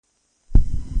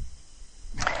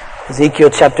Ezekiel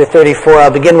chapter 34.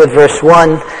 I'll begin with verse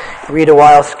 1, read a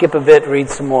while, skip a bit, read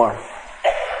some more.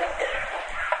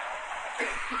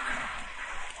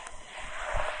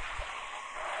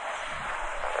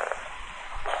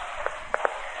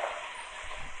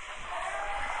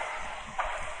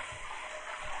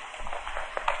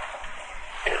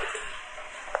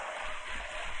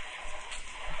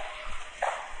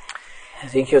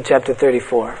 Ezekiel chapter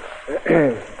 34.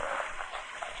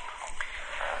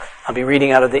 I'll be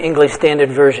reading out of the English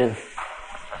Standard Version.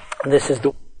 This is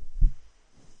the...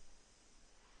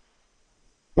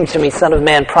 To me, Son of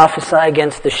man, prophesy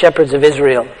against the shepherds of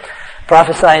Israel.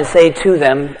 Prophesy and say to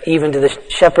them, even to the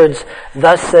shepherds,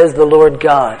 thus says the Lord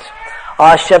God.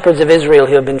 Ah, shepherds of Israel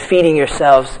who have been feeding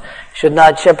yourselves, should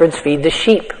not shepherds feed the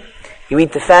sheep? You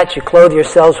eat the fat, you clothe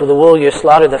yourselves with the wool, you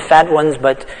slaughter the fat ones,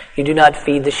 but you do not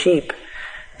feed the sheep.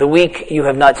 The weak you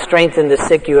have not strengthened, the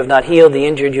sick you have not healed, the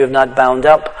injured you have not bound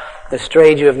up, the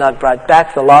strayed you have not brought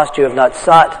back, the lost you have not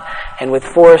sought, and with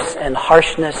force and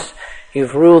harshness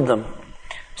you've ruled them.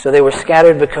 So they were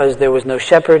scattered because there was no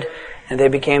shepherd, and they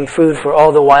became food for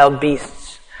all the wild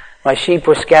beasts. My sheep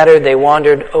were scattered, they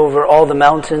wandered over all the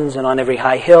mountains and on every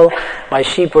high hill. My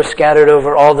sheep were scattered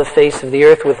over all the face of the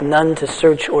earth, with none to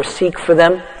search or seek for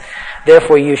them.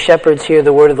 Therefore, you shepherds, hear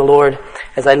the word of the Lord.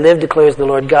 As I live, declares the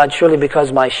Lord God, surely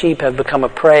because my sheep have become a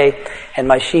prey, and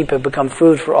my sheep have become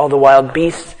food for all the wild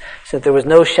beasts, since there was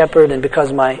no shepherd, and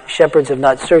because my shepherds have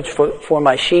not searched for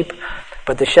my sheep,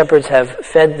 but the shepherds have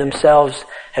fed themselves,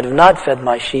 and have not fed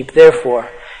my sheep. Therefore,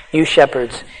 you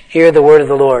shepherds, hear the word of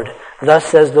the Lord. Thus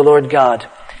says the Lord God,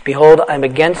 behold, I am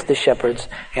against the shepherds,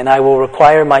 and I will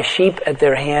require my sheep at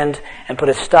their hand, and put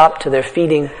a stop to their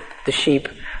feeding the sheep.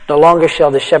 No longer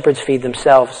shall the shepherds feed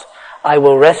themselves. I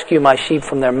will rescue my sheep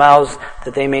from their mouths,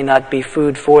 that they may not be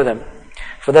food for them.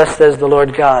 For thus says the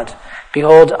Lord God,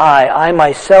 behold, I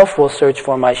myself will search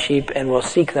for my sheep, and will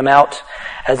seek them out,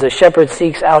 as a shepherd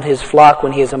seeks out his flock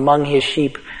when he is among his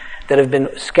sheep that have been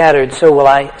scattered, so will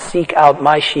I seek out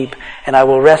my sheep, and I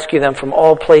will rescue them from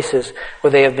all places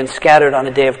where they have been scattered on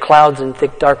a day of clouds and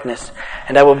thick darkness.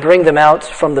 And I will bring them out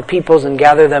from the peoples and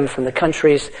gather them from the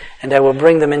countries, and I will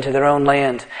bring them into their own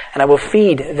land. And I will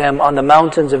feed them on the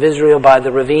mountains of Israel by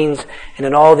the ravines and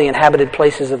in all the inhabited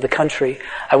places of the country.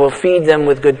 I will feed them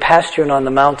with good pasture, and on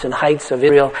the mountain heights of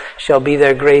Israel shall be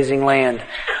their grazing land.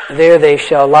 There they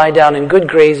shall lie down in good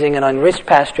grazing, and on rich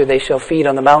pasture they shall feed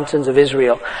on the mountains of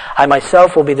Israel. I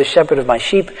myself will be the shepherd of my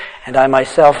sheep, and I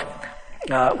myself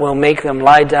will make them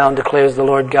lie down, declares the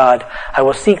Lord God. I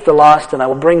will seek the lost, and I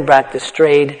will bring back the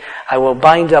strayed. I will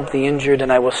bind up the injured,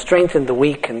 and I will strengthen the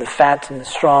weak, and the fat and the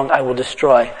strong I will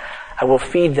destroy. I will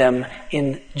feed them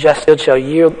in justice. It shall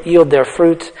yield their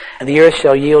fruit, and the earth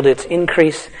shall yield its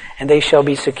increase, and they shall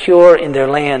be secure in their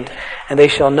land. And they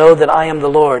shall know that I am the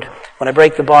Lord, when I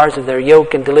break the bars of their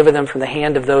yoke and deliver them from the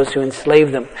hand of those who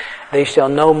enslave them. They shall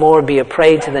no more be a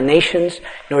prey to the nations,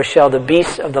 nor shall the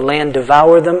beasts of the land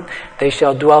devour them. They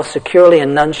shall dwell securely,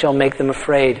 and none shall make them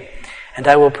afraid. And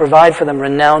I will provide for them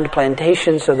renowned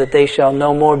plantations, so that they shall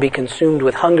no more be consumed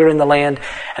with hunger in the land,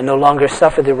 and no longer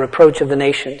suffer the reproach of the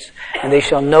nations. And they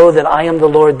shall know that I am the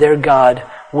Lord their God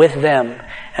with them,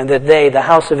 and that they, the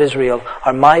house of Israel,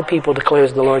 are my people,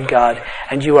 declares the Lord God.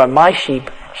 And you are my sheep,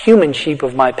 human sheep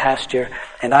of my pasture,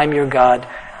 and I'm your God,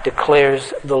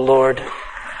 declares the Lord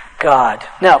God.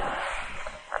 Now,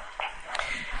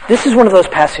 this is one of those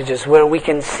passages where we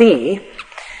can see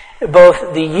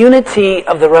both the unity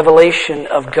of the revelation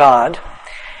of God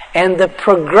and the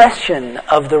progression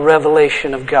of the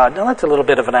revelation of God. Now, that's a little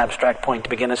bit of an abstract point to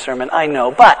begin a sermon, I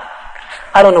know, but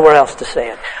I don't know where else to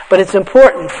say it. But it's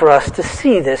important for us to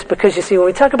see this, because you see, when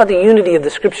we talk about the unity of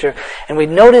the Scripture, and we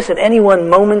notice at any one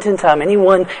moment in time, any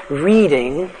one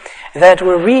reading, that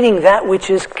we're reading that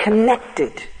which is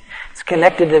connected. It's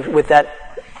connected with that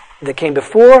came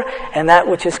before and that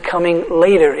which is coming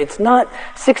later. It's not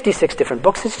 66 different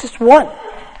books, it's just one.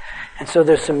 And so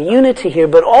there's some unity here,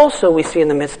 but also we see in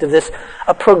the midst of this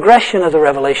a progression of the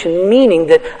revelation, meaning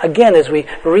that, again, as we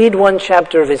read one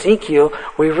chapter of Ezekiel,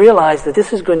 we realize that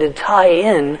this is going to tie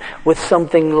in with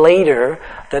something later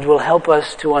that will help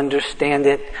us to understand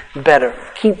it better.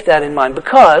 Keep that in mind,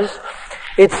 because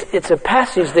it's a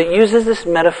passage that uses this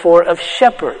metaphor of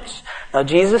shepherds. Now,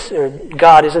 Jesus, or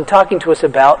God, isn't talking to us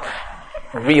about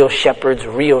real shepherds,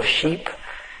 real sheep,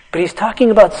 but he's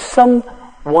talking about some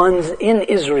ones in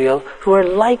Israel who are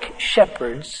like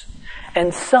shepherds,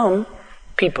 and some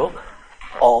people,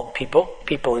 all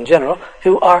people in general,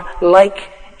 who are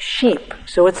like sheep.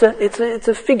 So it's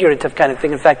a figurative kind of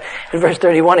thing. In fact, in verse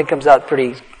 31 it comes out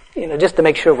pretty, just to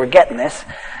make sure we're getting this.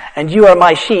 And you are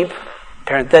my sheep,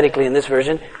 parenthetically in this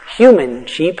version, human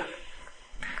sheep.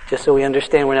 Just so we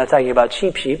understand, we're not talking about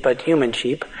sheep, but human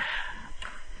sheep.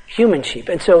 Human sheep.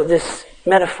 And so this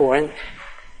metaphor, and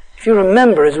if you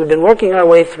remember, as we've been working our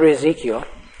way through Ezekiel,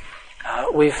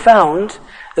 we've found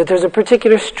that there's a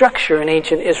particular structure in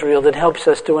ancient Israel that helps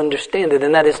us to understand it,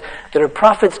 and that is there are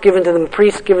prophets given to them,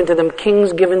 priests given to them,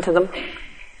 kings given to them.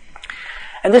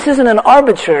 And this isn't an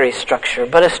arbitrary structure,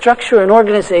 but a structure, an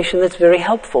organization that's very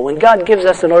helpful. When God gives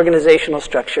us an organizational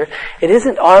structure, it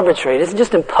isn't arbitrary. It isn't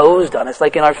just imposed on us,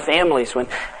 like in our families, when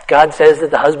God says that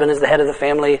the husband is the head of the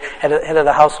family, head of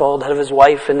the household, head of his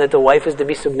wife, and that the wife is to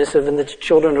be submissive and the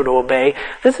children are to obey.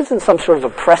 This isn't some sort of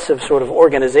oppressive sort of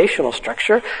organizational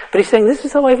structure, but he's saying, this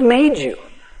is how I've made you.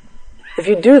 If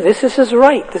you do this, this is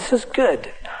right, this is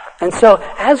good. And so,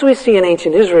 as we see in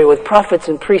ancient Israel with prophets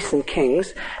and priests and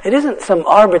kings, it isn't some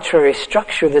arbitrary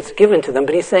structure that's given to them,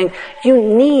 but he's saying, you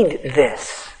need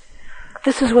this.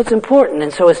 This is what's important.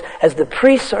 And so as the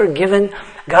priests are given,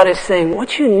 God is saying,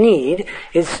 what you need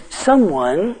is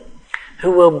someone who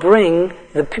will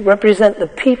represent the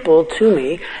people to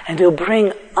me, and who will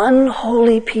bring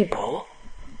unholy people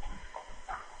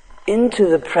into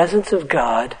the presence of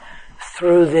God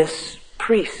through this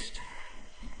priest.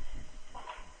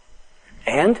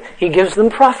 And he gives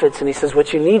them prophets, and he says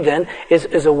what you need then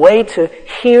is a way to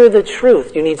hear the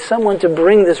truth. You need someone to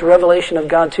bring this revelation of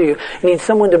God to you. You need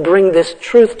someone to bring this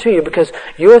truth to you, because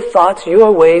your thoughts,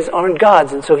 your ways aren't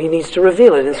God's, and so he needs to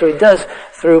reveal it. And so he does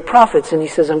through prophets, and he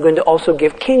says, I'm going to also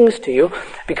give kings to you,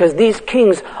 because these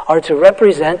kings are to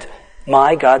represent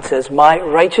God says, my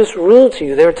righteous rule to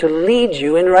you. They're to lead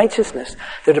you in righteousness.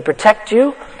 They're to protect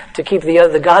you, to keep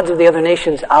the gods of the other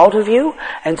nations out of you,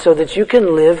 and so that you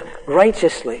can live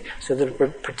righteously. So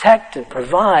that protect and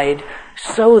provide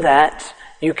so that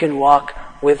you can walk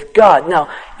with God. Now,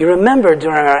 you remember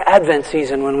during our Advent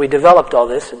season when we developed all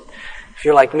this, and if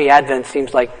you're like me, Advent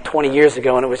seems like 20 years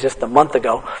ago and it was just a month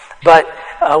ago. But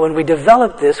when we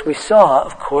developed this, we saw,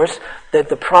 of course, that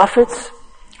the prophets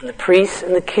and the priests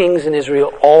and the kings in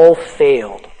Israel all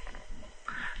failed.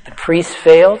 The priests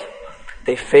failed.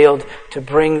 They failed to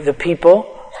bring the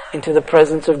people into the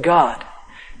presence of God.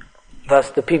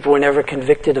 Thus, the people were never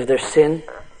convicted of their sin.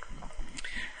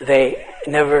 They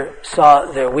never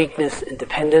saw their weakness and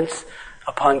dependence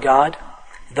upon God.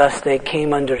 Thus, they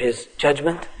came under His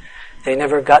judgment. They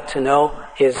never got to know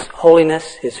His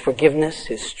holiness, His forgiveness,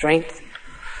 His strength.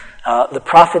 The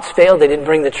prophets failed. They didn't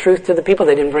bring the truth to the people.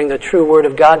 They didn't bring the true word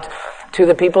of God to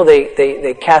the people.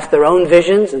 They cast their own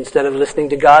visions instead of listening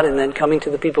to God and then coming to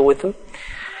the people with them.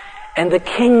 And the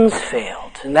kings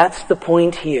failed. And that's the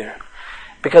point here.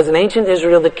 Because in ancient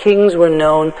Israel, the kings were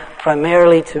known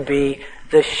primarily to be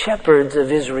the shepherds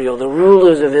of Israel, the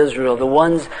rulers of Israel, the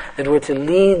ones that were to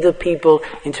lead the people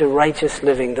into righteous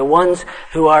living, the ones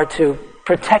who are to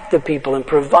protect the people and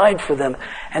provide for them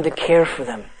and to care for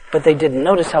them. But they didn't.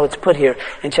 Notice how it's put here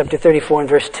in chapter 34 and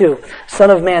verse 2. Son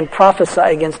of man, prophesy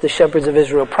against the shepherds of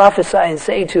Israel. Prophesy and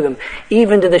say to them,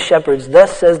 even to the shepherds,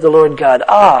 thus says the Lord God,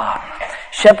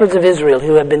 shepherds of Israel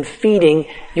who have been feeding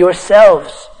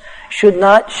yourselves. Should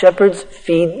not shepherds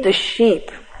feed the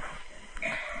sheep?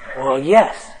 Well,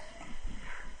 yes.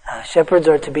 Shepherds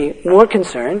are to be more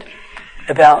concerned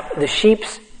about the sheep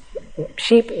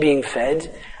being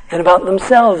fed than about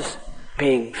themselves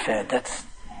being fed. That's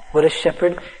what a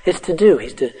shepherd is to do.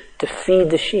 He's to feed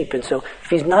the sheep. And so if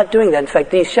he's not doing that, in fact,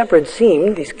 these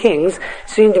kings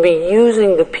seem to be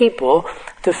using the people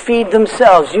to feed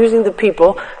themselves, using the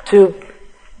people to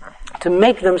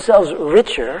make themselves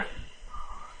richer.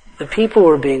 The people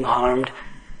were being harmed.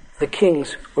 The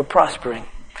kings were prospering.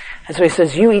 And so he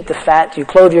says, you eat the fat, you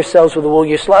clothe yourselves with the wool,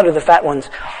 you slaughter the fat ones,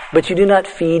 but you do not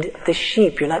feed the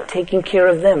sheep. You're not taking care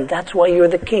of them. That's why you're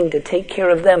the king, to take care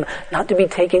of them, not to be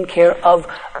taken care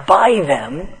of by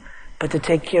them, but to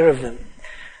take care of them.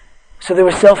 So they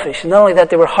were selfish. And not only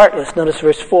that, they were heartless. Notice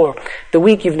verse 4. The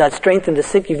weak you've not strengthened, the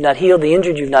sick you've not healed, the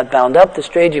injured you've not bound up, the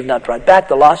strayed you've not brought back,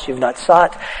 the lost you've not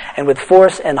sought, and with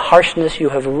force and harshness you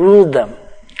have ruled them.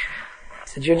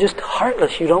 He said, you're just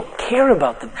heartless. You don't care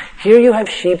about them. Here you have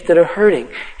sheep that are hurting.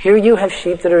 Here you have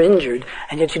sheep that are injured,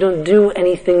 and yet you don't do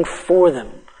anything for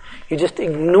them. You just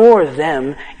ignore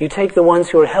them. You take the ones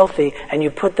who are healthy and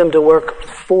you put them to work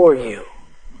for you.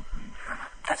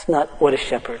 That's not what a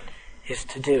shepherd is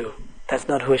to do. That's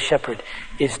not who a shepherd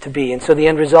is to be. And so the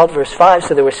end result, verse 5,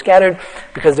 so they were scattered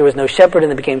because there was no shepherd,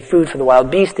 and they became food for the wild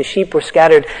beasts. The sheep were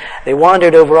scattered. They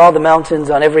wandered over all the mountains,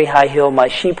 on every high hill. My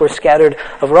sheep were scattered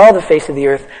over all the face of the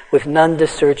earth, with none to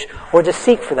search or to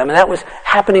seek for them. And that was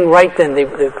happening right then.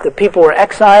 The people were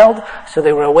exiled, so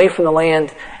they were away from the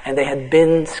land, and they had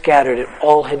been scattered. It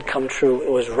all had come true.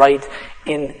 It was right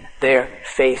in their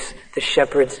face. The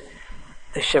shepherds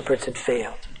had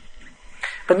failed.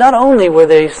 But not only were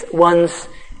there ones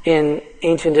in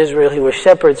ancient Israel who were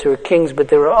shepherds, who were kings, but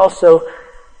there were also,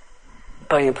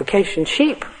 by implication,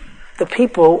 sheep. The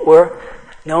people were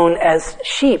known as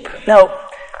sheep. Now,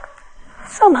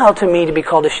 somehow to me to be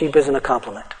called a sheep isn't a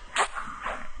compliment.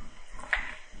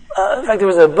 In fact, there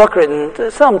was a book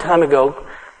written some time ago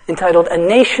entitled A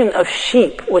Nation of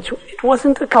Sheep, which it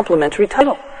wasn't a complimentary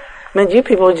title. It meant you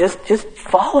people just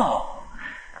follow.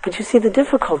 But you see the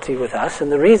difficulty with us,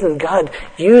 and the reason God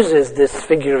uses this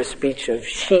figure of speech of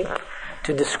sheep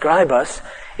to describe us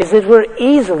is that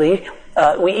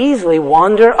we easily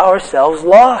wander ourselves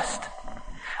lost.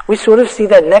 We sort of see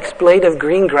that next blade of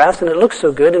green grass and it looks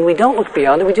so good, and we don't look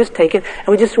beyond it, we just take it and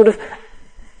we just sort of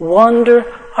wander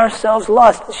ourselves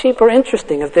lost. Sheep are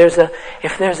interesting. If there's a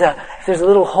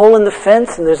little hole in the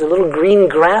fence and there's a little green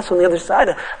grass on the other side,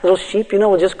 a little sheep,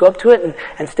 will just go up to it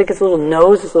and stick its little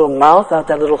nose, its little mouth out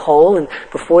that little hole, and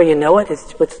before you know it, it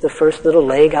puts the first little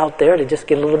leg out there to just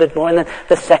get a little bit more, and then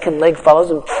the second leg follows,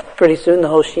 and pretty soon the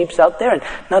whole sheep's out there and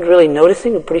not really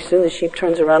noticing, and pretty soon the sheep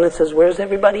turns around and says, "Where's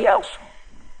everybody else?"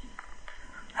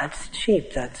 That's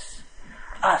sheep, that's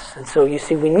us. And so you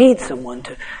see, we need someone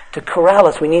to corral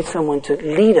us, we need someone to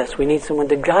lead us, we need someone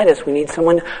to guide us, we need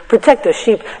someone to protect us.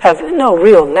 Sheep have no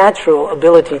real natural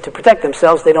ability to protect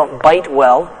themselves. They don't bite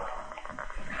well.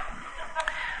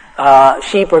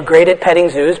 Sheep are great at petting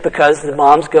zoos because the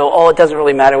moms go, "Oh, it doesn't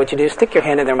really matter what you do, stick your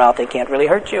hand in their mouth, they can't really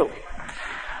hurt you."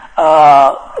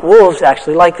 Wolves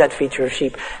actually like that feature of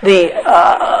sheep.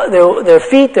 Their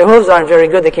feet, their hooves aren't very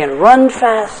good, they can't run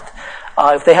fast.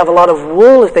 If they have a lot of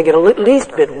wool, if they get at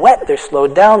least a bit wet, they're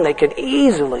slowed down. They could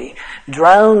easily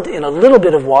drown in a little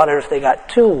bit of water if they got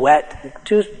too wet,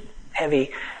 too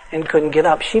heavy, and couldn't get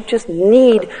up. Sheep just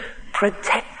need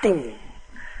protecting.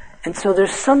 And so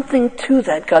there's something to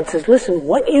that. God says, listen,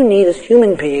 what you need as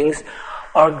human beings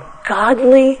are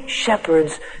godly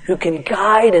shepherds who can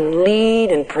guide and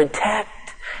lead and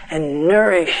protect and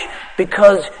nourish,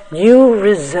 because you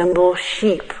resemble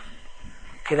sheep.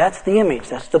 Okay, that's the image,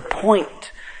 that's the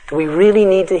point that we really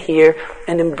need to hear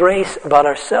and embrace about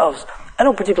ourselves. I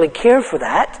don't particularly care for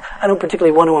that. I don't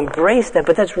particularly want to embrace that,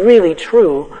 but that's really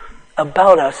true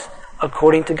about us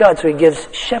according to God. So he gives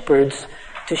shepherds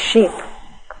to sheep.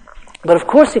 But of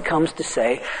course he comes to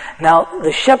say, now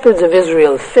the shepherds of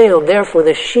Israel failed, therefore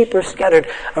the sheep are scattered,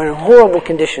 are in a horrible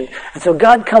condition. And so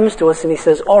God comes to us and he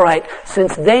says, all right,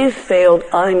 since they've failed,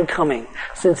 I'm coming.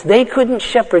 Since they couldn't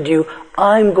shepherd you,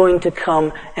 I'm going to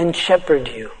come and shepherd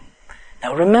you.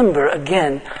 Now remember,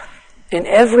 again, in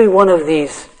every one of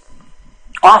these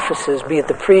offices, be it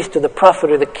the priest or the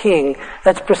prophet or the king,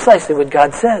 that's precisely what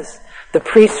God says. The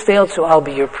priests failed, so I'll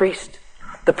be your priest.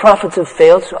 The prophets have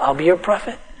failed, so I'll be your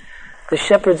prophet. The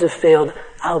shepherds have failed,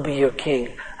 I'll be your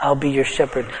king. I'll be your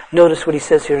shepherd. Notice what he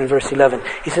says here in verse 11.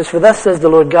 He says, for thus says the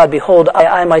Lord God, behold,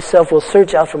 I myself will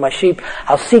search out for my sheep.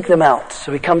 I'll seek them out.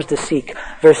 So he comes to seek.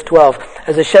 Verse 12.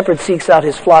 As a shepherd seeks out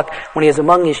his flock when he is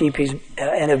among his sheep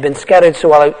and have been scattered,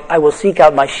 so I will seek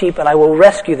out my sheep and I will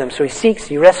rescue them. So he seeks,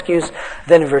 he rescues.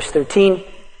 Then in verse 13,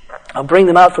 I'll bring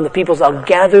them out from the peoples. I'll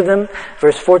gather them.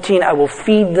 Verse 14, I will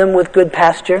feed them with good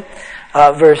pasture.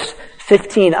 Verse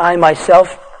 15, I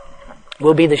myself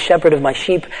will be the shepherd of my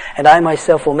sheep, and I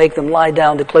myself will make them lie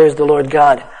down, declares the Lord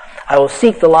God. I will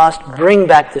seek the lost, bring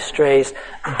back the strays,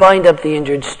 bind up the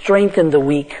injured, strengthen the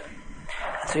weak.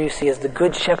 And so you see, as the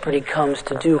good shepherd, he comes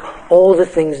to do all the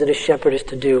things that a shepherd is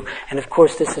to do. And of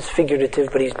course, this is figurative,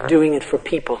 but he's doing it for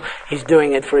people. He's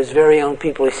doing it for his very own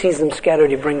people. He sees them scattered,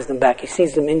 he brings them back. He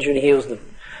sees them injured, he heals them.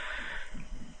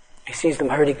 He sees them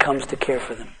hurt, he comes to care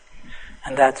for them.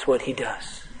 And that's what he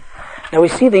does. Now we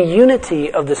see the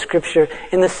unity of the Scripture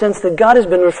in the sense that God has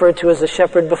been referred to as a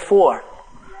shepherd before.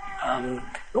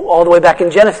 All the way back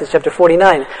in Genesis chapter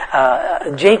 49,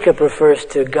 Jacob refers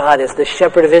to God as the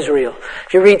shepherd of Israel.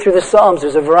 If you read through the Psalms,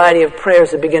 there's a variety of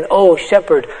prayers that begin, O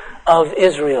shepherd of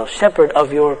Israel, shepherd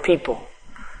of your people.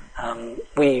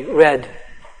 We read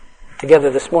together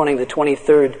this morning the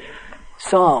 23rd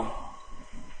Psalm.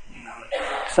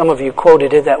 Some of you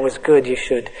quoted it, that was good, you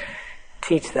should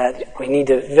teach that. We need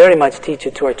to very much teach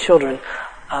it to our children.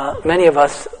 Many of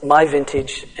us, my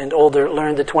vintage and older,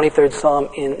 learned the 23rd Psalm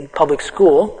in public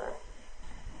school.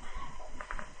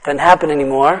 Doesn't happen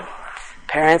anymore.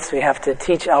 Parents, we have to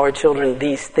teach our children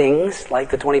these things,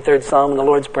 like the 23rd Psalm and the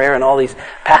Lord's Prayer and all these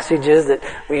passages that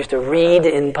we used to read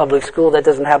in public school. That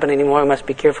doesn't happen anymore. We must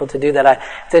be careful to do that.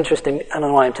 It's interesting. I don't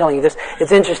know why I'm telling you this.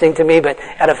 It's interesting to me, but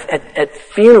at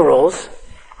funerals,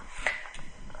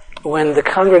 when the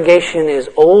congregation is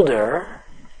older,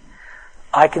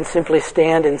 I can simply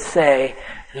stand and say,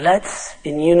 let's,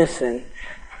 in unison,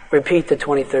 repeat the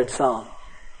 23rd Psalm.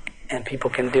 And people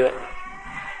can do it.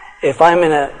 If I'm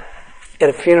at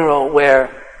a funeral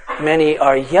where many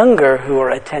are younger who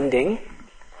are attending,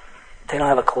 they don't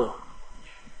have a clue.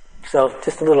 So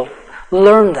just a little,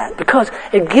 learn that, because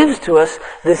it gives to us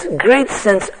this great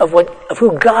sense of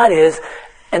who God is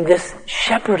and this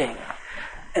shepherding.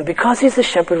 And because He's the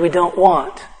shepherd we don't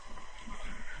want.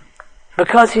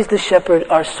 Because He's the shepherd,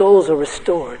 our souls are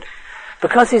restored.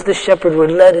 Because He's the shepherd, we're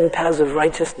led in paths of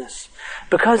righteousness.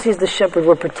 Because He's the shepherd,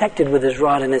 we're protected with His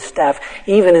rod and His staff,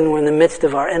 even when we're in the midst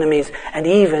of our enemies, and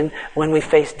even when we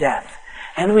face death.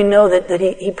 And we know that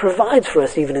He provides for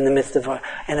us even in the midst of our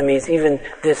enemies, even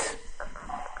this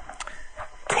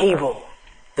table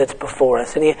that's before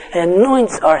us. And He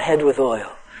anoints our head with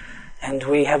oil. And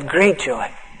we have great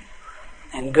joy.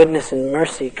 And goodness and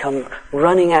mercy come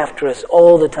running after us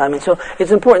all the time. And so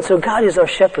it's important. So God is our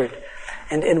shepherd.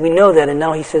 And we know that. And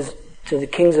now He says to the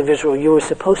kings of Israel, you were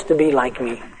supposed to be like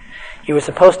me. You were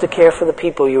supposed to care for the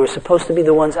people. You were supposed to be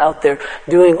the ones out there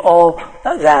doing all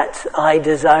that I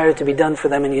desire to be done for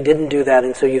them. And you didn't do that.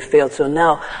 And so you failed. So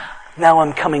now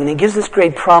I'm coming. And He gives this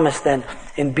great promise then,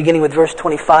 in beginning with verse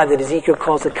 25, that Ezekiel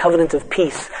calls the covenant of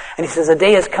peace. And he says, a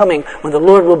day is coming when the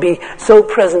Lord will be so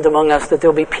present among us that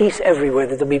there'll be peace everywhere,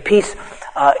 that there'll be peace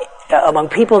among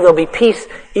people, there'll be peace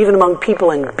even among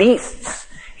people and beasts.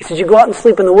 He says, you go out and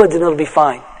sleep in the woods and it'll be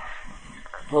fine.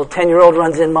 A little 10-year-old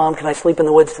runs in, Mom, can I sleep in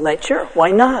the woods tonight? Sure,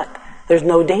 why not? There's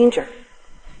no danger.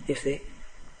 You see?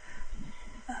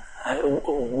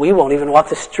 We won't even walk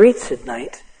the streets at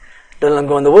night, let alone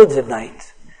go in the woods at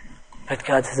night. But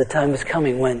God says the time is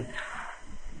coming when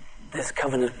this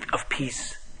covenant of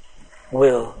peace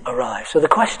will arrive. So the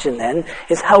question then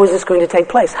is, how is this going to take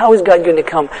place? How is God going to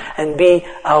come and be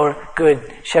our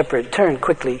good shepherd? Turn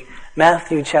quickly.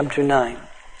 Matthew chapter 9.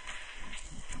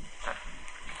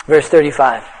 Verse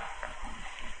 35.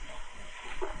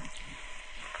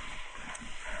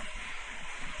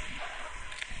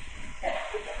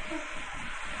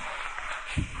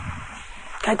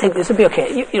 Can I take this? It'll be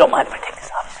okay. You don't mind if I take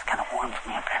this off. It's kind of warm for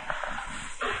me up here.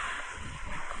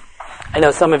 I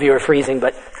know some of you are freezing,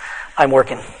 but I'm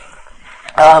working. In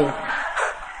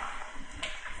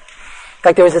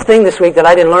fact, there was this thing this week that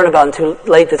I didn't learn about until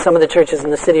late that some of the churches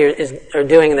in the city are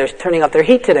doing, and they're turning up their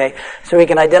heat today so we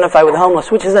can identify with the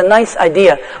homeless, which is a nice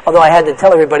idea, although I had to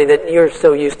tell everybody that you're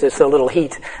so used to so little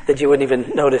heat that you wouldn't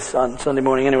even notice on Sunday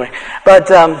morning anyway. But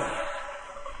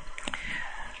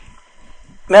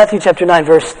Matthew chapter 9,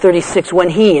 verse 36, when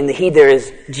He, and the He there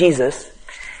is Jesus,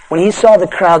 when He saw the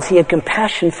crowds, He had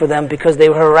compassion for them because they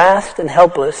were harassed and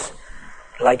helpless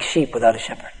like sheep without a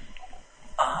shepherd.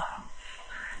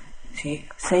 See,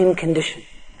 same condition.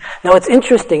 Now it's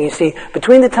interesting, you see,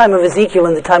 between the time of Ezekiel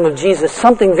and the time of Jesus,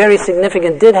 something very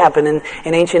significant did happen in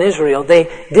ancient Israel.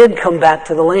 They did come back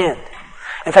to the land.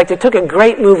 In fact, it took a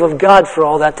great move of God for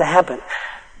all that to happen.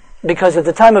 Because at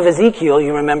the time of Ezekiel,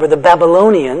 you remember, the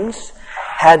Babylonians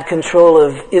had control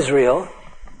of Israel,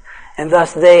 and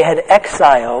thus they had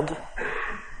exiled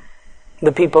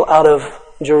the people out of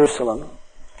Jerusalem.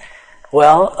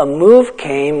 Well, a move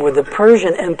came where the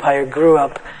Persian Empire grew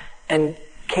up and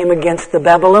came against the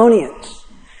Babylonians.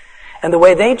 And the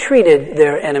way they treated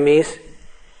their enemies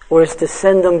was to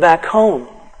send them back home.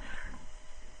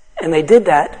 And they did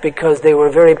that because they were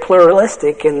very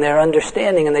pluralistic in their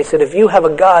understanding. And they said, if you have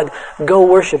a God, go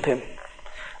worship Him.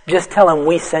 Just tell Him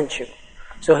we sent you,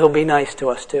 so He'll be nice to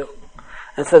us too.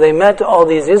 And so they met all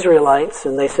these Israelites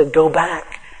and they said, go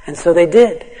back. And so they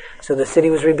did. So the city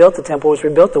was rebuilt, the temple was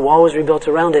rebuilt, the wall was rebuilt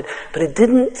around it. But it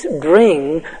didn't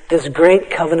bring this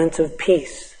great covenant of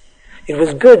peace. It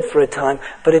was good for a time,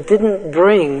 but it didn't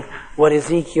bring what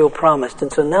Ezekiel promised.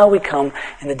 And so now we come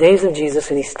in the days of Jesus,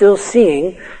 and He's still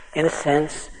seeing, in a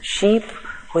sense, sheep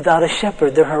without a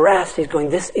shepherd. They're harassed. He's going,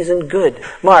 this isn't good.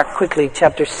 Mark, quickly,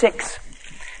 chapter 6.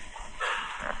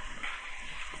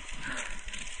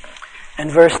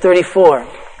 And verse 34.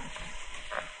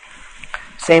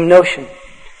 Same notion.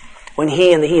 When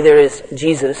He, and the He there is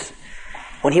Jesus,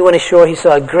 when He went ashore, He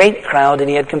saw a great crowd, and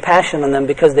He had compassion on them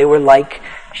because they were like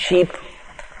sheep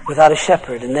without a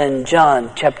shepherd. And then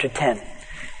John chapter 10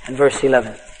 and verse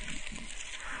 11.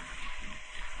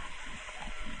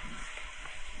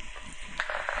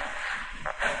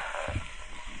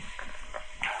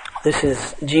 This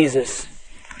is Jesus.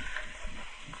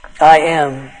 I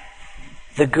am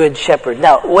the good shepherd.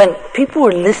 Now, when people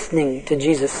were listening to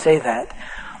Jesus say that,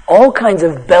 all kinds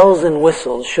of bells and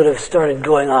whistles should have started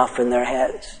going off in their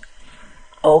heads.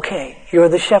 Okay, you're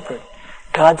the shepherd.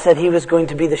 God said He was going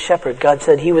to be the shepherd. God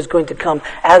said He was going to come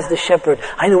as the shepherd.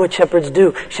 I know what shepherds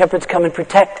do. Shepherds come and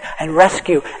protect and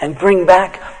rescue and bring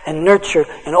back and nurture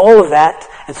and all of that.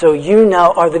 And so you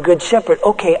now are the good shepherd.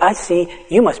 Okay, I see.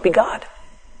 You must be God.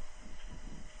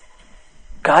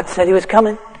 God said he was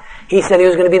coming. He said he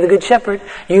was going to be the good shepherd.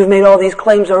 You've made all these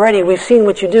claims already. We've seen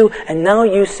what you do. And now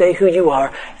you say who you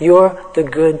are. You're the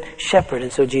good shepherd.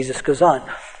 And so Jesus goes on.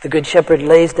 The good shepherd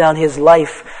lays down his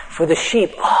life for the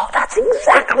sheep. Oh, that's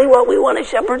exactly what we want a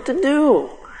shepherd to do.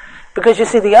 Because you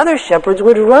see, the other shepherds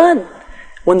would run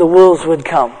when the wolves would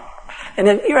come. And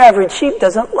then your average sheep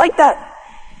doesn't like that.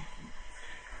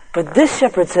 But this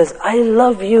shepherd says, I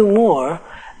love you more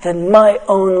than my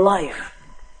own life.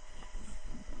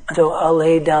 So I'll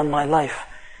lay down my life.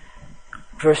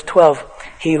 Verse 12,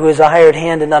 he who is a hired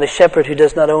hand and not a shepherd, who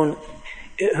does not own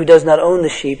the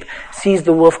sheep, sees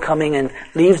the wolf coming and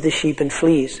leaves the sheep and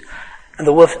flees. And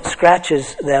the wolf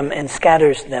snatches them and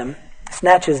scatters them.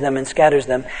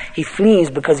 He flees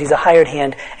because he's a hired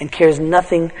hand and cares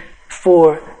nothing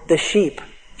for the sheep.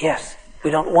 Yes,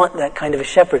 we don't want that kind of a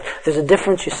shepherd. There's a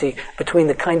difference, you see, between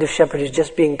the kind of shepherd who's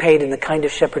just being paid and the kind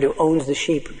of shepherd who owns the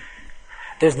sheep.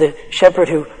 There's the shepherd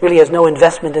who really has no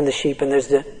investment in the sheep, and there's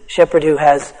the shepherd who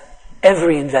has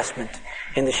every investment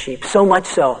in the sheep. So much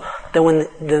so that when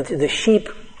the sheep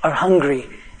are hungry,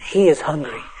 he is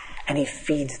hungry, and he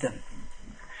feeds them.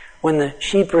 When the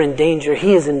sheep are in danger,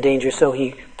 he is in danger, so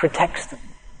he protects them.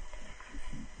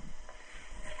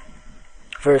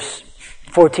 Verse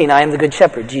 14, I am the good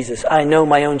shepherd, Jesus. I know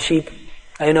my own sheep.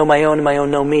 I know my own, and my own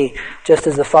know me. Just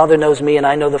as the Father knows me, and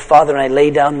I know the Father, and I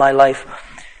lay down my life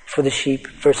for the sheep.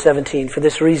 Verse 17, for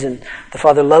this reason the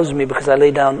Father loves me, because I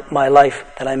lay down my life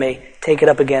that I may take it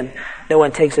up again. No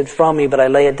one takes it from me, but I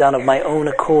lay it down of my own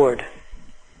accord.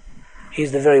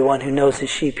 He's the very one who knows his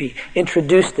sheep. He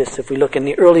introduced this, if we look in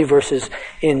the early verses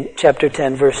in chapter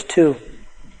 10, verse 2.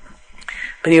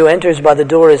 But he who enters by the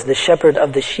door is the shepherd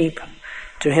of the sheep.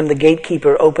 To him the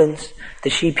gatekeeper opens. The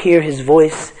sheep hear his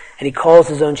voice, and he calls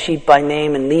his own sheep by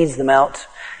name and leads them out.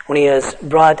 When he has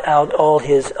brought out all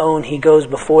his own, he goes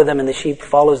before them, and the sheep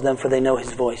follows them, for they know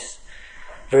his voice.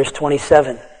 Verse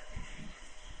 27.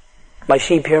 My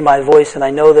sheep hear my voice, and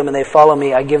I know them, and they follow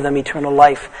me. I give them eternal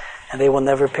life, and they will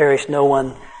never perish. No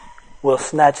one will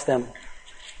snatch them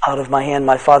out of my hand.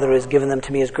 My Father who has given them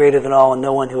to me is greater than all, and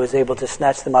no one who is able to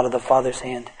snatch them out of the Father's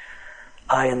hand.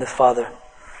 I and the Father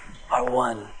are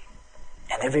one.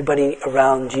 And everybody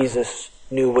around Jesus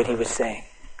knew what he was saying,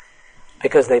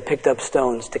 because they picked up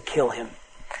stones to kill him.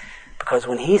 Because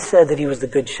when he said that he was the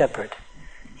good shepherd,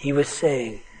 he was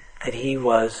saying that he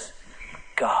was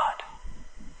God.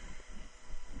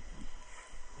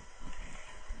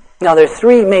 Now there are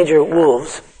three major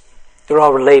wolves. They're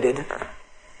all related.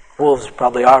 Wolves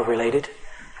probably are related.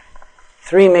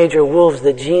 Three major wolves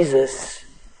that Jesus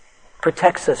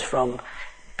protects us from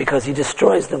because he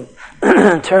destroys them.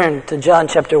 Turn to John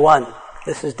chapter 1.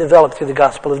 This is developed through the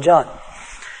Gospel of John.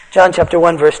 John chapter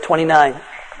 1, verse 29.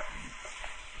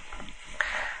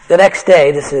 The next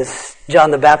day, this is John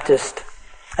the Baptist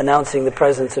announcing the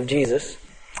presence of Jesus.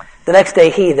 The next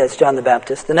day that's John the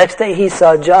Baptist, the next day he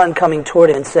saw John coming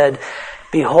toward him and said,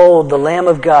 behold, the Lamb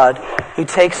of God who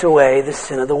takes away the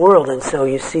sin of the world. And so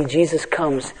you see, Jesus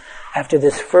comes after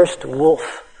this first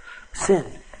wolf sin,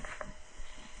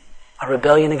 a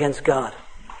rebellion against God,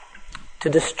 to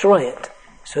destroy it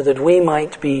so that we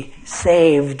might be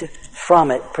saved from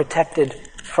it, protected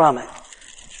from it.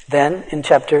 Then in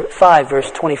chapter 5, verse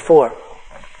 24,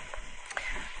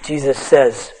 Jesus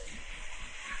says,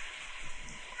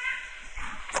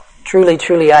 truly,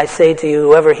 truly, I say to you,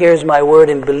 whoever hears my word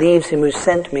and believes him who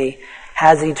sent me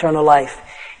has eternal life.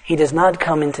 He does not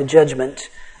come into judgment,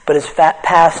 but is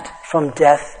passed from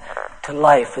death to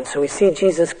life. And so we see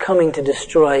Jesus coming to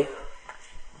destroy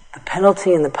the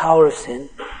penalty and the power of sin,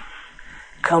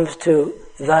 comes to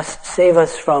thus save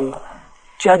us from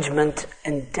judgment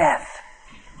and death.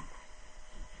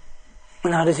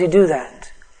 And how does he do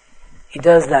that? He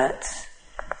does that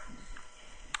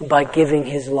by giving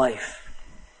his life,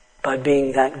 by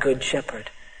being that good shepherd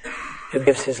who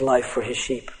gives his life for his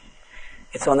sheep.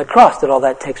 It's on the cross that all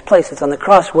that takes place. It's on the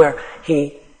cross where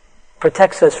he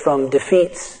protects us from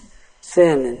defeats,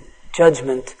 sin, and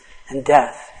judgment and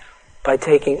death by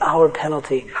taking our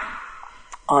penalty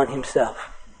on himself.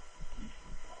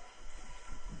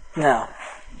 Now,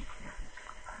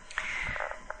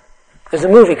 there's a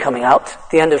movie coming out at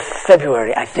the end of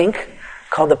February, I think,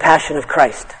 called The Passion of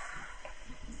Christ.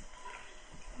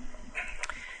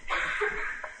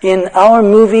 In our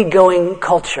movie-going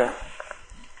culture,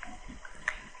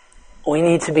 we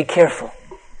need to be careful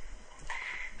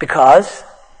because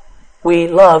we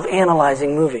love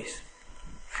analyzing movies.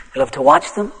 We love to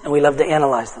watch them and we love to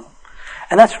analyze them.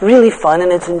 And that's really fun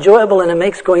and it's enjoyable and it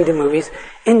makes going to movies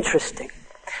interesting.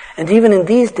 And even in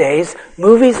these days,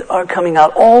 movies are coming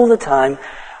out all the time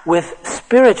with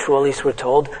spiritual, at least we're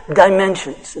told,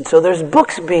 dimensions. And so there's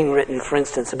books being written, for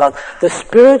instance, about the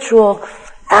spiritual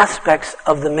aspects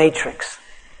of the Matrix.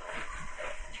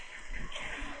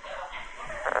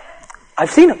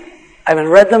 I've seen them. I haven't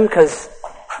read them because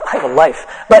I have a life.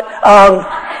 But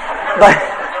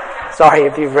sorry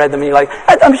if you've read them and you're like,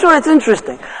 I'm sure it's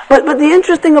interesting. But the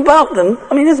interesting about them,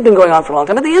 I mean, this has been going on for a long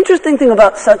time, but the interesting thing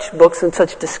about such books and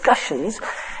such discussions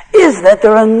is that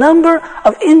there are a number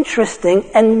of interesting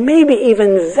and maybe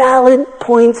even valid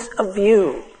points of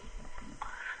view.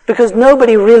 Because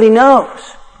nobody really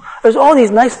knows. There's all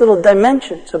these nice little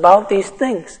dimensions about these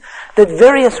things that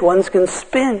various ones can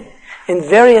spin in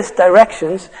various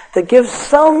directions that give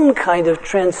some kind of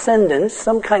transcendence,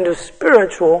 some kind of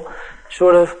spiritual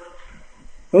sort of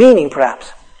meaning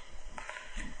perhaps.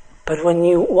 But when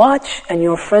you watch and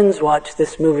your friends watch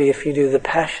this movie, if you do, The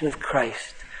Passion of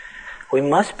Christ, we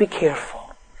must be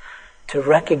careful to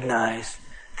recognize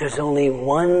there's only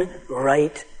one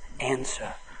right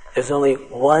answer. There's only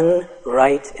one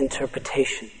right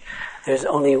interpretation. There's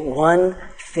only one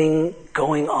thing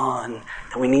going on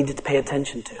that we need to pay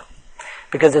attention to.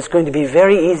 Because it's going to be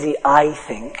very easy, I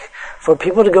think, for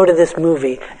people to go to this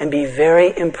movie and be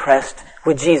very impressed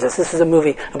with Jesus. This is a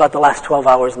movie about the last 12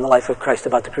 hours in the life of Christ,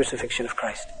 about the crucifixion of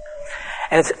Christ.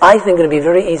 And it's, I think, going to be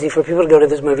very easy for people to go to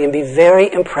this movie and be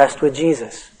very impressed with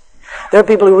Jesus. There are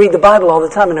people who read the Bible all the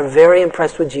time and are very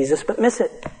impressed with Jesus, but miss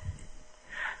it.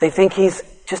 They think he's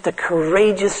just a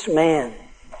courageous man.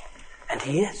 And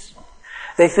he is.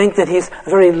 They think that he's a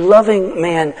very loving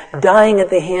man, dying at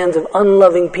the hands of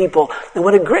unloving people. And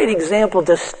what a great example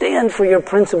to stand for your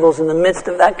principles in the midst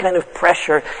of that kind of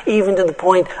pressure, even to the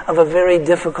point of a very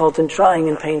difficult and trying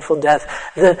and painful death.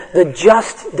 The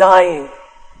just dying,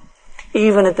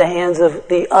 even at the hands of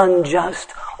the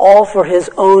unjust, all for his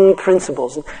own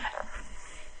principles.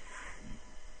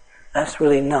 That's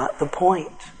really not the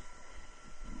point.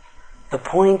 The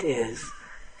point is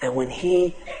that when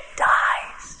he dies,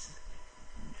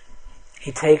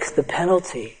 he takes the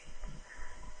penalty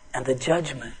and the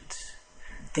judgment,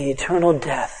 the eternal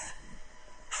death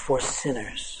for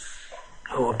sinners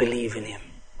who will believe in him.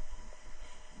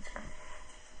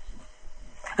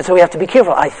 And so we have to be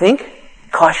careful, I think,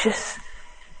 cautious,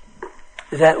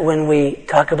 that when we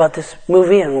talk about this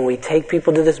movie and when we take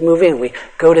people to this movie and we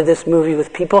go to this movie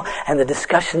with people and the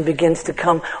discussion begins to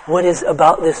come, what is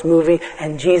about this movie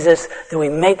and Jesus, that we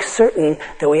make certain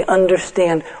that we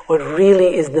understand what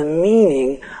really is the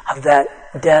meaning of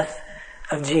that death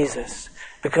of Jesus.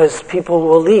 Because people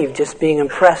will leave just being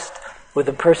impressed with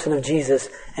the person of Jesus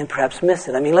and perhaps miss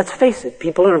it. I mean, let's face it,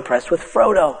 people are impressed with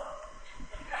Frodo.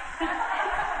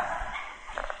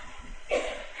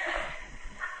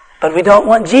 But we don't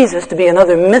want Jesus to be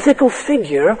another mythical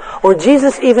figure, or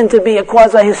Jesus even to be a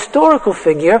quasi-historical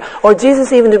figure, or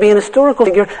Jesus even to be an historical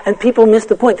figure, and people miss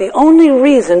the point. The only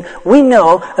reason we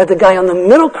know that the guy on the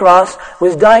middle cross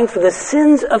was dying for the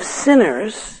sins of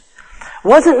sinners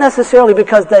wasn't necessarily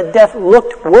because that death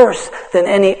looked worse than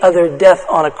any other death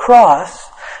on a cross,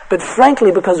 but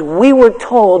frankly because we were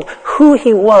told who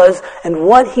he was and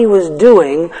what he was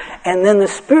doing, and then the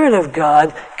Spirit of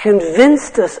God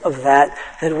convinced us of that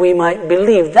we might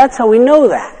believe. That's how we know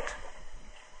that.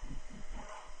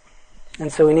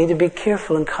 And so we need to be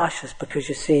careful and cautious, because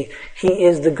you see, he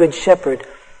is the Good Shepherd,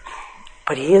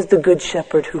 but he is the Good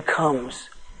Shepherd who comes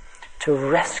to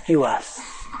rescue us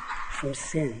from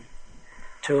sin,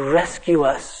 to rescue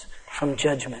us from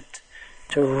judgment,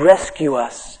 to rescue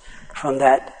us from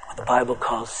that what the Bible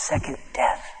calls second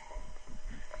death,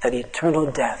 that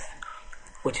eternal death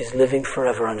which is living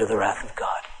forever under the wrath of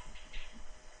God.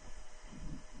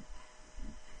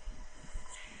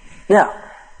 Now,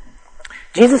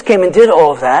 Jesus came and did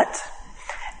all of that,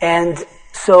 and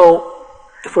so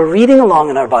if we're reading along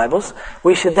in our Bibles,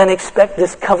 we should then expect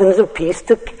this covenant of peace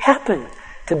to happen,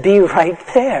 to be right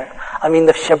there. I mean,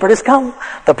 the shepherd has come,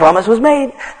 the promise was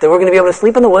made that we're going to be able to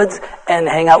sleep in the woods and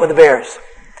hang out with the bears.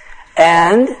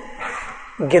 And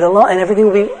get along, and everything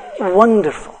will be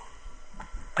wonderful.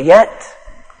 But yet,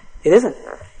 it isn't.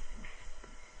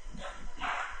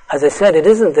 As I said, it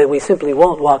isn't that we simply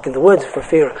won't walk in the woods for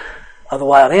fear of the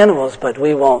wild animals, but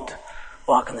we won't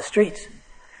walk in the streets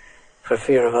for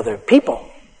fear of other people.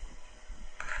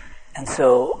 And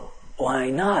so, why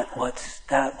not? What's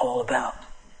that all about?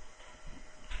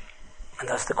 And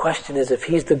thus the question is, if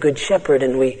he's the Good Shepherd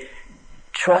and we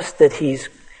trust that he's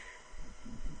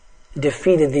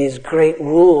defeated these great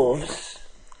wolves,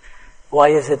 why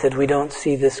is it that we don't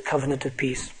see this covenant of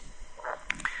peace?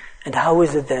 And how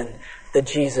is it then that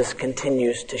Jesus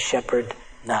continues to shepherd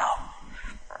now?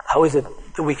 How is it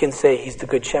that we can say he's the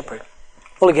Good Shepherd?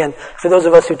 Well, again, for those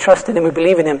of us who trust in him, who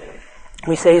believe in him,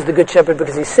 we say he's the good shepherd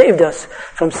because he saved us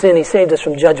from sin, he saved us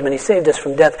from judgment, he saved us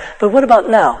from death. But what about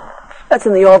now? That's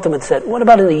in the ultimate sense. What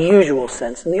about in the usual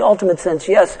sense? In the ultimate sense,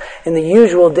 yes. In the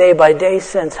usual day-by-day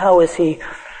sense, how is he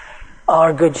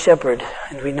our good shepherd?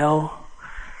 And we know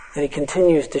that he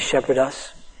continues to shepherd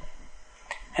us.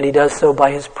 And he does so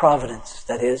by his providence.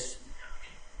 That is,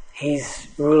 he's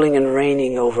ruling and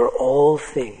reigning over all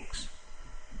things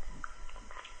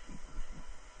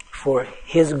for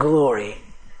his glory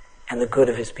and the good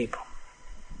of his people.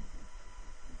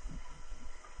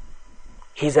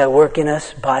 He's at work in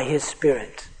us by his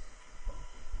Spirit.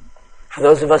 For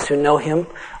those of us who know him,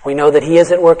 we know that he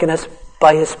is at work in us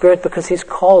by his Spirit because he's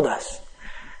called us.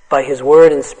 By his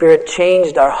word and Spirit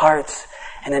changed our hearts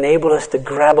and enabled us to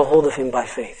grab a hold of him by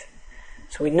faith.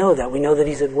 So we know that. We know that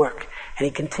he's at work. And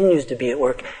he continues to be at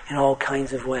work in all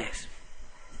kinds of ways.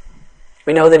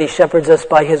 We know that he shepherds us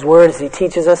by his word as he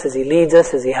teaches us, as he leads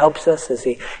us, as he helps us, as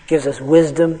he gives us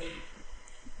wisdom.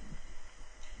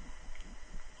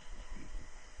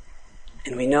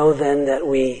 And we know then that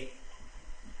we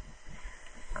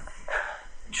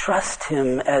trust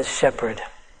him as shepherd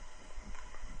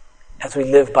as we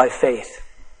live by faith.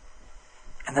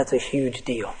 And that's a huge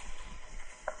deal.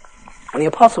 When the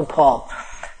Apostle Paul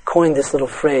coined this little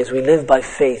phrase, we live by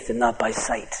faith and not by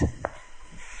sight,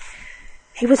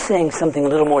 he was saying something a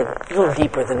little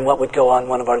deeper than what would go on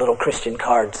one of our little Christian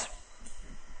cards.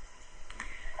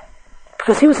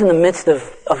 Because he was in the midst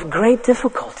of great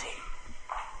difficulty.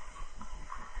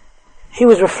 He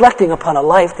was reflecting upon a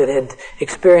life that had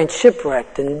experienced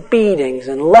shipwreck and beatings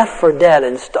and left for dead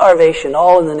and starvation,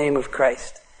 all in the name of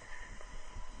Christ.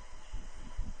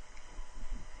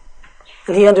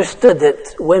 And he understood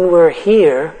that when we're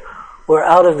here, we're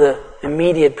out of the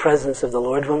immediate presence of the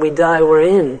Lord. When we die, we're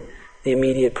in the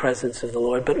immediate presence of the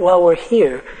Lord. But while we're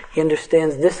here, he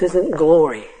understands this isn't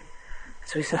glory.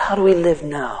 So he said, how do we live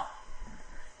now?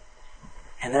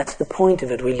 And that's the point of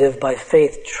it. We live by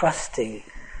faith, trusting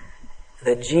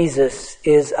that Jesus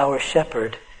is our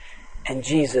shepherd and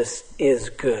Jesus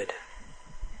is good.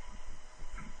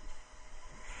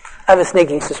 I have a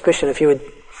sneaking suspicion if you would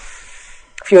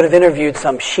have interviewed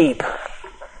some sheep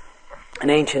in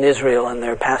ancient Israel on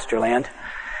their pasture land,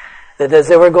 that as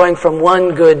they were going from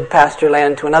one good pasture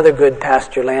land to another good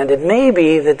pasture land, it may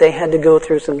be that they had to go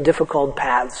through some difficult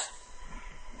paths.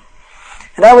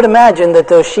 And I would imagine that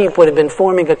those sheep would have been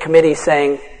forming a committee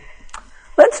saying,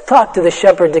 let's talk to the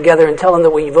shepherd together and tell him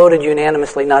that we voted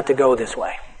unanimously not to go this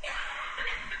way.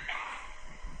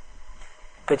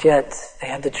 But yet, they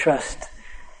had to trust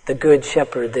the good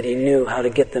shepherd that he knew how to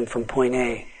get them from point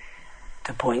A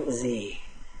to point Z.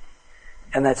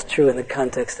 And that's true in the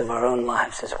context of our own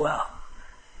lives as well.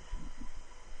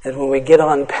 That when we get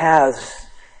on paths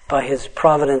by his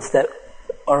providence that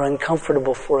are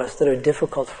uncomfortable for us, that are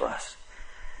difficult for us,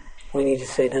 we need to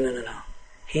say, no.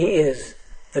 He is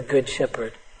the good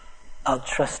shepherd. I'll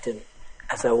trust him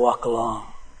as I walk along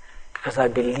because I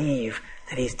believe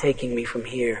that he's taking me from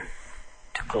here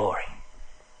to glory.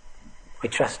 We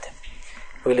trust him.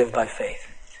 We live by faith.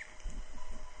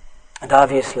 And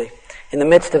obviously, in the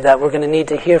midst of that, we're going to need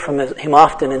to hear from him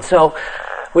often. And so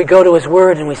we go to his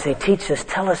word and we say, teach us,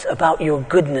 tell us about your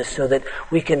goodness so that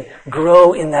we can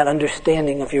grow in that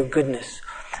understanding of your goodness.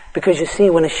 Because you see,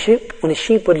 when a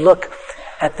sheep would look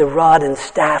at the rod and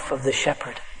staff of the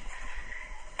shepherd,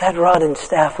 that rod and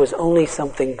staff was only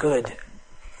something good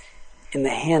in the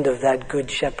hand of that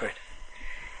good shepherd.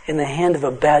 In the hand of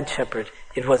a bad shepherd,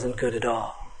 it wasn't good at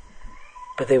all.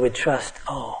 But they would trust,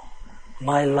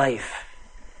 my life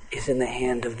is in the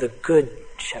hand of the good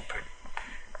shepherd.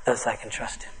 Thus I can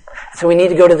trust him. So we need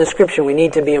to go to the scripture. We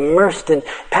need to be immersed in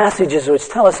passages which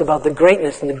tell us about the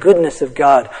greatness and the goodness of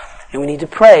God. And we need to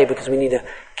pray because we need to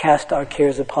cast our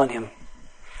cares upon him.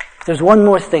 There's one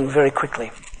more thing very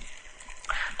quickly.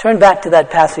 Turn back to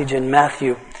that passage in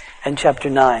Matthew and chapter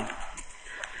 9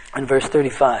 and verse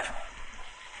 35.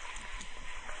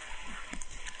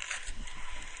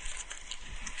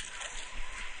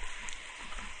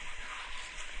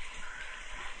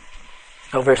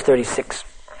 Verse 36.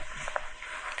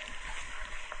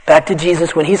 Back to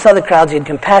Jesus. When he saw the crowds, he had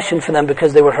compassion for them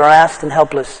because they were harassed and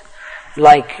helpless,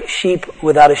 like sheep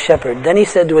without a shepherd. Then he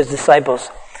said to his disciples,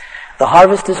 the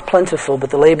harvest is plentiful, but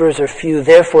the laborers are few.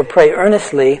 Therefore pray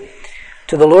earnestly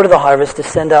to the Lord of the harvest to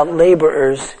send out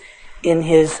laborers in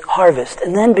his harvest.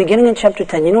 And then beginning in chapter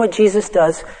 10, you know what Jesus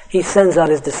does? He sends out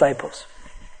his disciples.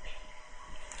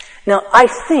 Now I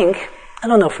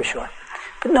don't know for sure,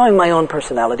 but knowing my own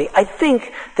personality, I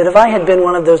think that if I had been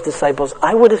one of those disciples,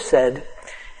 I would have said,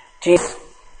 Jesus,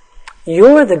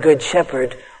 you're the good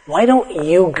shepherd. Why don't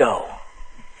you go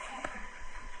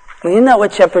Well, isn't that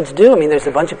what shepherds do? I mean, there's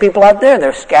a bunch of people out there.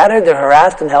 They're scattered. They're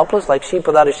harassed and helpless like sheep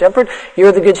without a shepherd.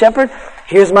 You're the good shepherd.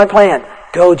 Here's my plan.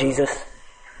 Go, Jesus.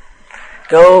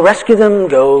 Go rescue them.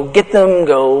 Go get them.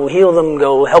 Go heal them.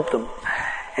 Go help them.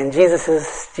 And Jesus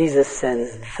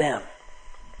sends them.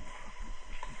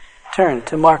 Turn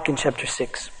to Mark in chapter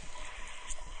 6.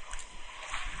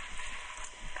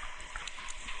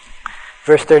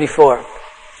 Verse 34.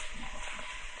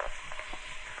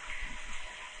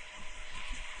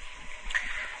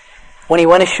 When he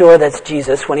went ashore, that's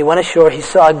Jesus, when he went ashore, he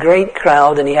saw a great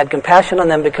crowd, and he had compassion on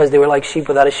them because they were like sheep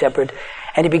without a shepherd.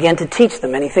 And he began to teach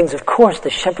them many things. Of course, the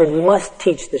shepherd must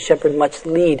teach, the shepherd must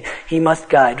lead, he must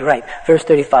guide. Right, verse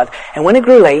 35. And when it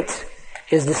grew late,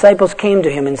 his disciples came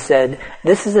to him and said,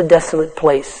 "This is a desolate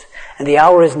place, and the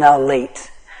hour is now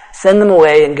late. Send them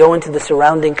away and go into the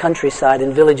surrounding countryside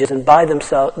and villages and buy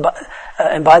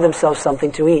themselves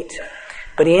something to eat."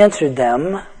 But he answered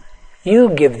them, "You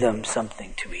give them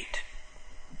something to eat."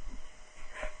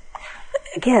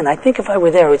 Again, I think if I were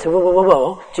there, we'd say,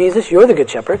 whoa, Jesus, you're the good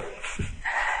shepherd.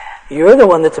 You're the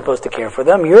one that's supposed to care for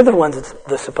them. You're the one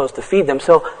that's supposed to feed them.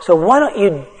 So why don't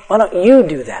you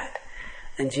do that?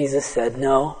 And Jesus said,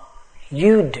 "No,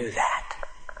 you do that."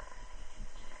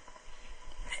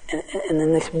 And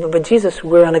then they said, "But Jesus,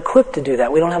 we're unequipped to do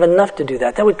that. We don't have enough to do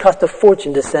that. That would cost a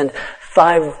fortune to send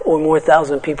 5,000 or more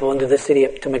people into the city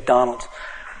to McDonald's.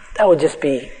 That would just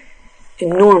be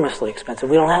enormously expensive.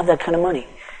 We don't have that kind of money."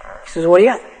 He says, "What do you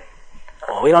got?"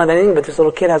 "Well, we don't have anything, but this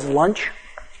little kid has lunch.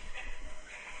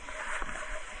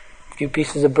 A few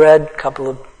pieces of bread, a couple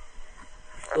of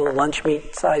little lunch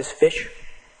meat-sized fish."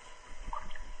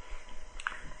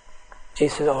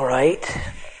 Jesus says, "All right,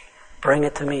 bring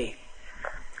it to me.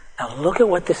 Now look at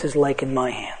what this is like in my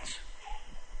hands.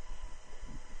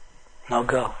 Now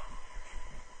go."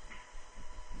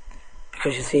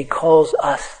 Because you see, he calls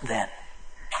us then,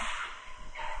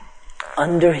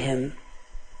 under him,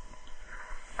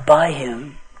 by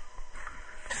him,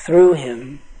 through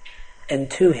him, and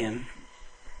to him,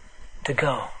 to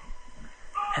go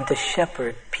and to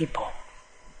shepherd people.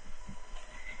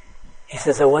 He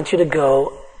says, "I want you to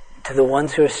go to the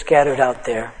ones who are scattered out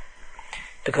there,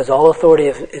 because all authority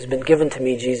has been given to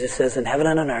me," Jesus says, "in heaven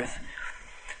and on earth.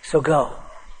 So go,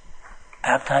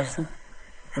 baptize them,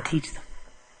 and teach them.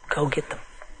 Go get them.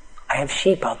 I have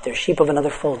sheep out there, sheep of another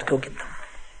fold. Go get them."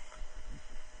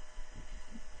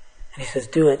 And he says,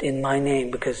 "Do it in my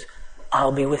name, because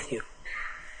I'll be with you."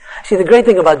 See, the great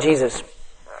thing about Jesus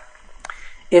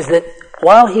is that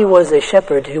while he was a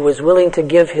shepherd who was willing to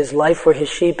give his life for his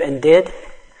sheep and did,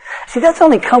 see, that's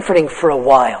only comforting for a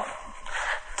while,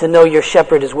 to know your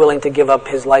shepherd is willing to give up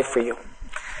his life for you.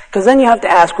 Because then you have to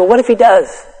ask, well, what if he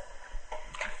does?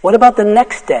 What about the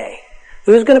next day?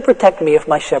 Who's going to protect me if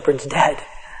my shepherd's dead?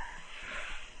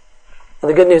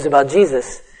 Well, the good news about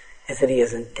Jesus is that he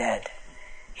isn't dead.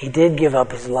 He did give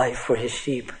up his life for his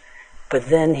sheep, but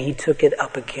then he took it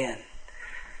up again.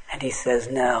 And he says,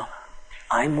 "Now,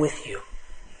 I'm with you.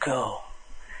 Go.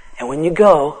 And when you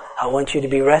go, I want you to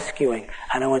be rescuing,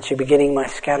 and I want you to be getting my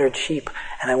scattered sheep,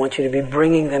 and I want you to be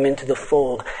bringing them into the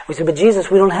fold." We say, "But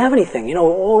Jesus, we don't have anything.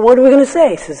 What are we going to say?"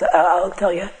 He says, "I'll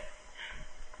tell you.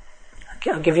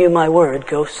 I'll give you my word.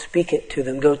 Go speak it to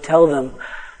them. Go tell them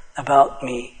about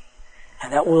me.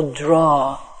 And that will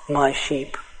draw my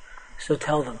sheep. So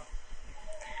tell them."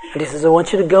 And he says, "I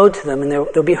want you to go to them, and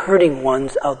there'll be hurting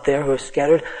ones out there who are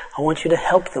scattered. I want you to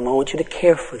help them. I want you to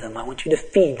care for them. I want you to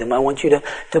feed them. I want you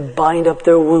to bind up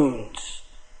their wounds.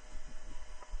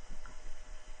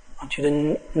 I want you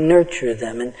to nurture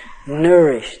them and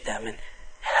nourish them and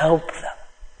help them."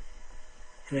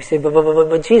 And we say,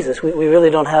 but Jesus, we really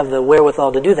don't have the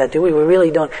wherewithal to do that, do we? We really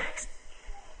don't.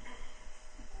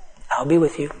 "I'll be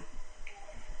with you.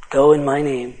 Go in my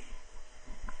name,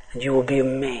 and you will be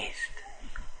amazed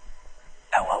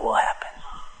at what will happen."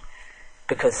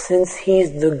 Because since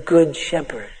he's the good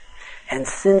shepherd, and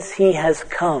since he has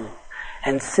come,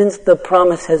 and since the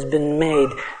promise has been made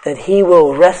that he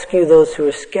will rescue those who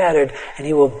are scattered, and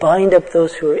he will bind up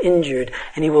those who are injured,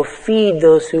 and he will feed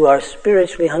those who are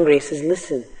spiritually hungry, he says,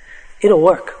 listen, it'll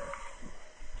work.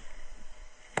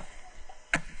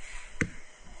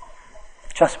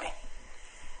 Trust me.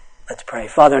 Let's pray.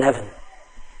 Father in heaven,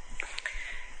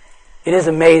 it is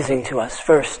amazing to us,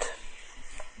 first,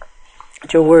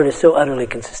 that your word is so utterly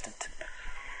consistent.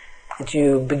 That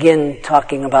you begin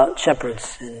talking about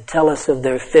shepherds and tell us of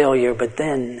their failure, but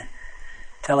then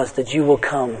tell us that you will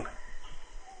come,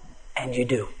 and you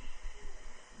do.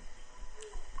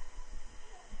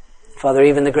 Father,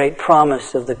 even the great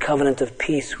promise of the covenant of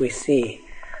peace, we see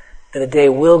that a day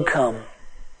will come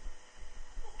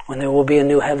when there will be a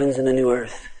new heavens and a new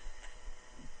earth.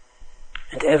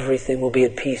 And everything will be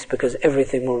at peace because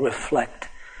everything will reflect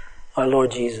our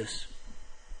Lord Jesus.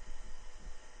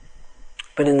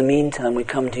 But in the meantime, we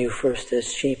come to you first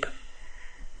as sheep.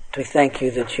 We thank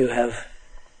you that you have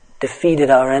defeated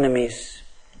our enemies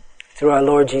through our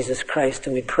Lord Jesus Christ,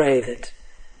 and we pray that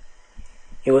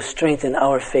you will strengthen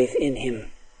our faith in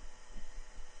him.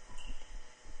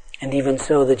 And even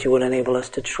so, that you will enable us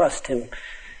to trust him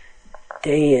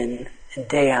day in and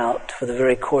day out for the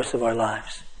very course of our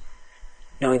lives,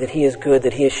 knowing that he is good,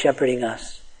 that he is shepherding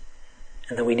us,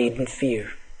 and that we needn't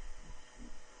fear.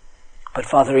 But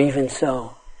Father, even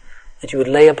so, that you would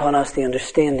lay upon us the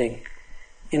understanding,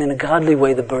 and in a godly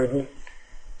way the burden,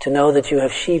 to know that you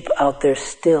have sheep out there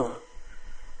still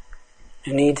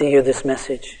who need to hear this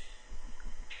message.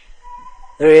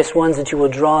 Various ones that you will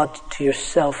draw to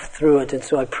yourself through it. And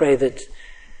so I pray that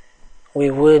we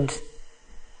would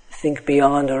think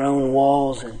beyond our own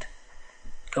walls and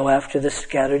go after the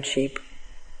scattered sheep.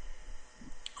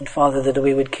 And Father, that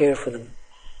we would care for them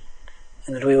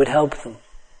and that we would help them.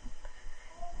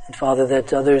 And Father,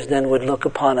 that others then would look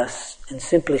upon us and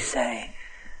simply say,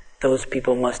 those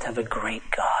people must have a great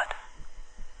God.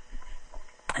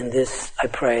 And this I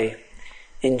pray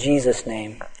in Jesus'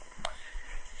 name.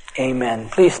 Amen.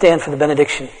 Please stand for the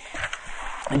benediction.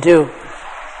 I do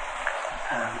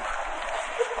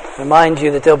remind you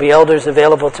that there'll be elders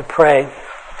available to pray.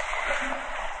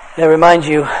 And I remind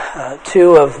you,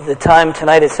 too, of the time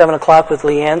tonight at 7 o'clock with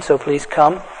Leanne, so please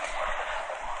come.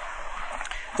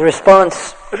 The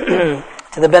response to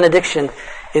the benediction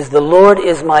is, the Lord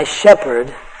is my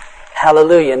shepherd.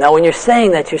 Hallelujah. Now when you're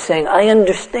saying that, you're saying, I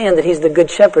understand that he's the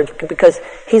good shepherd because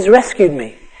he's rescued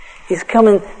me. He's come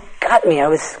and got me. I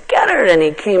was scattered and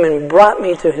he came and brought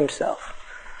me to himself.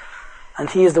 And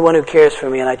he is the one who cares for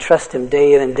me, and I trust him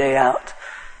day in and day out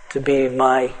to be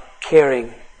my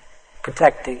caring,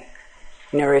 protecting,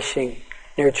 nourishing,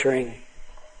 nurturing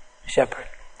shepherd.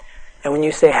 And when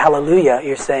you say hallelujah,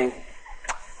 you're saying,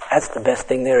 that's the best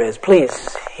thing there is.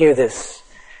 Please hear this.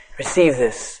 Receive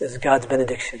this as God's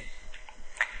benediction.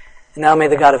 And now may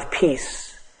the God of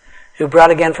peace, who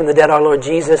brought again from the dead our Lord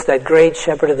Jesus, that great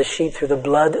shepherd of the sheep through the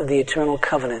blood of the eternal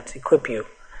covenant, equip you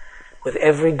with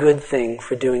every good thing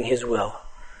for doing his will,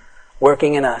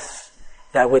 working in us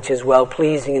that which is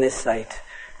well-pleasing in his sight,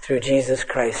 through Jesus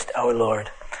Christ our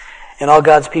Lord. And all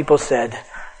God's people said,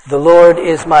 the Lord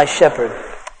is my shepherd.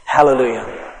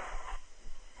 Hallelujah.